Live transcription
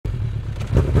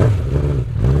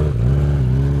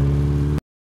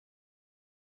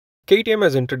KTM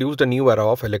has introduced a new era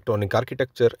of electronic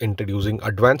architecture, introducing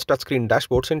advanced touchscreen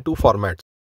dashboards in two formats: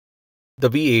 the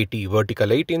V80 vertical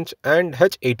 8-inch and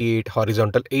H88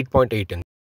 horizontal 8.8-inch,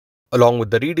 along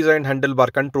with the redesigned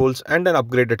handlebar controls and an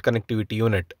upgraded connectivity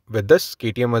unit. With this,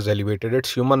 KTM has elevated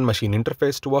its human-machine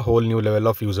interface to a whole new level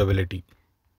of usability.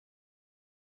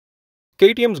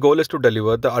 KTM's goal is to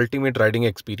deliver the ultimate riding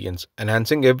experience,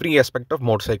 enhancing every aspect of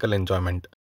motorcycle enjoyment.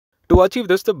 To achieve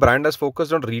this, the brand has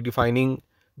focused on redefining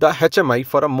the HMI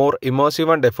for a more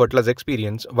immersive and effortless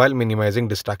experience while minimizing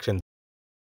distractions.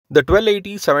 The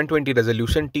 1280-720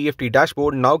 resolution TFT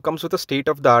dashboard now comes with a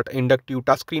state-of-the-art inductive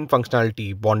touchscreen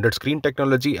functionality, bonded screen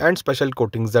technology, and special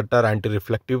coatings that are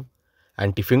anti-reflective,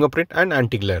 anti-fingerprint, and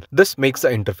anti-glare. This makes the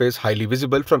interface highly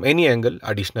visible from any angle.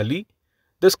 Additionally,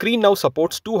 the screen now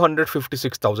supports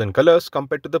 256,000 colors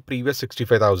compared to the previous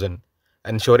 65,000,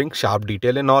 ensuring sharp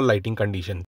detail in all lighting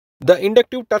conditions. The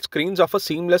inductive touchscreens offer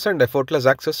seamless and effortless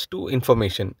access to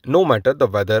information, no matter the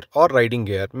weather or riding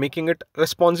gear, making it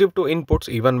responsive to inputs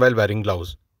even while wearing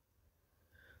gloves.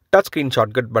 Touchscreen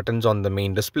shortcut buttons on the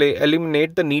main display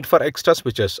eliminate the need for extra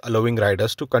switches, allowing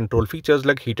riders to control features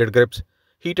like heated grips,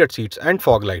 heated seats, and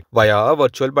fog light via a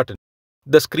virtual button.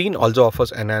 The screen also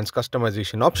offers enhanced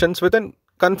customization options with an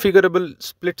configurable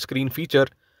split screen feature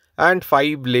and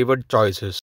 5 levered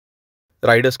choices.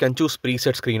 Riders can choose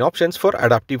preset screen options for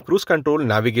adaptive cruise control,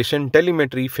 navigation,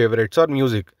 telemetry, favorites, or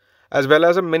music, as well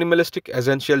as a minimalistic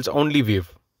essentials-only view.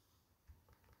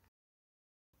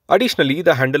 Additionally,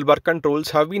 the handlebar controls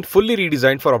have been fully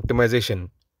redesigned for optimization.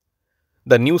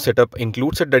 The new setup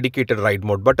includes a dedicated ride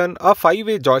mode button, a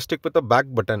 5-way joystick with a back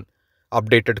button,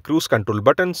 updated cruise control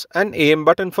buttons, an AM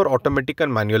button for automatic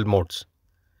and manual modes,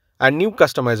 and new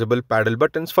customizable paddle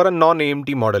buttons for a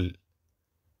non-AMT model.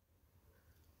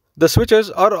 The switches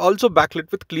are also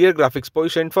backlit with clear graphics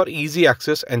positioned for easy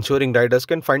access, ensuring riders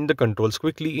can find the controls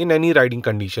quickly in any riding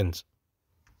conditions.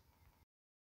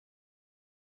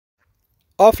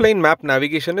 Offline map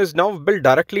navigation is now built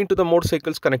directly into the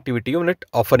motorcycle's connectivity unit,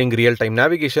 offering real-time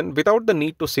navigation without the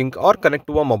need to sync or connect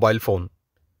to a mobile phone.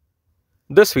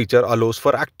 This feature allows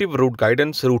for active route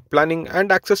guidance, route planning, and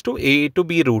access to A to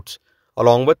B routes,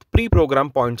 along with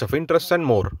pre-programmed points of interest and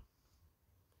more.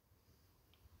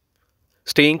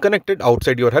 Staying connected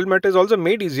outside your helmet is also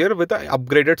made easier with the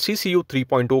upgraded CCU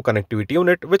 3.0 connectivity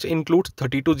unit, which includes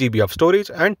 32 GB of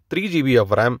storage and 3 GB of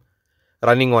RAM,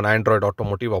 running on Android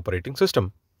Automotive operating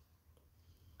system.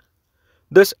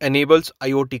 This enables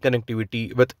IoT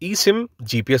connectivity with eSIM,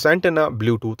 GPS antenna,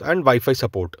 Bluetooth, and Wi-Fi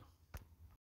support.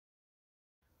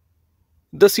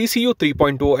 The CCU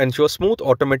 3.0 ensures smooth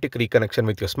automatic reconnection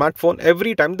with your smartphone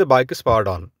every time the bike is powered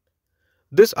on.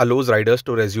 This allows riders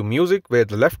to resume music where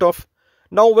they left off,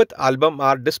 now with album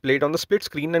art displayed on the split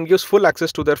screen, and gives full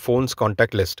access to their phone's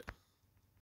contact list.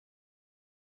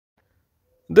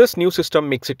 This new system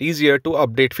makes it easier to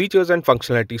update features and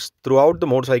functionalities throughout the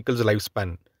motorcycle's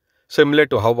lifespan, similar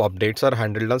to how updates are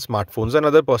handled on smartphones and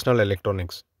other personal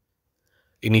electronics.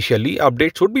 Initially,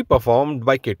 updates would be performed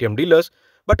by KTM dealers,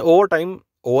 but over time,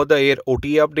 over-the-air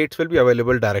OTA updates will be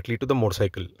available directly to the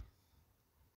motorcycle.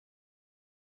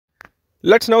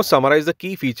 Let's now summarize the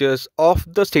key features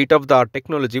of the state-of-the-art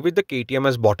technology which the KTM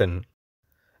has bought in.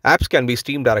 Apps can be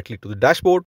streamed directly to the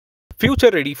dashboard, future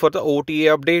ready for the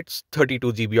OTA updates,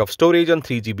 32 GB of storage and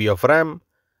 3 GB of RAM,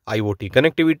 IoT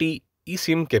connectivity,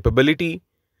 eSIM capability,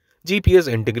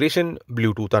 GPS integration,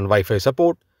 Bluetooth and Wi-Fi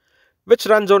support, which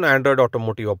runs on Android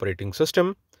Automotive operating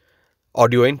system,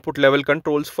 audio input level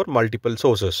controls for multiple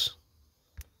sources.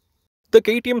 The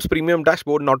KTM's premium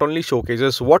dashboard not only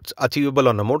showcases what's achievable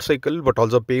on a motorcycle but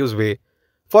also paves way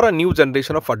for a new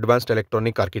generation of advanced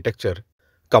electronic architecture.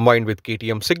 Combined with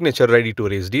KTM's signature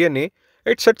ready-to-race DNA,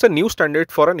 it sets a new standard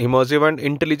for an immersive and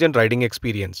intelligent riding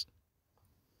experience.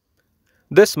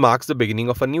 This marks the beginning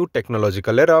of a new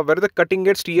technological era where the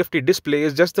cutting-edge TFT display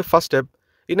is just the first step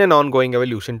in an ongoing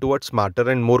evolution towards smarter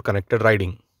and more connected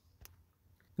riding.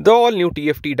 The all-new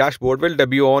TFT dashboard will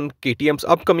debut on KTM's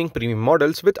upcoming premium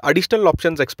models, with additional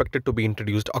options expected to be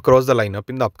introduced across the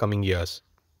lineup in the upcoming years.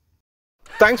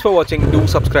 Thanks for watching. Do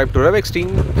subscribe to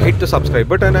RevXtreme, hit the subscribe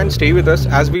button and stay with us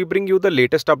as we bring you the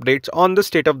latest updates on the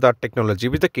state-of-the-art technology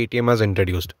which the KTM has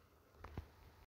introduced.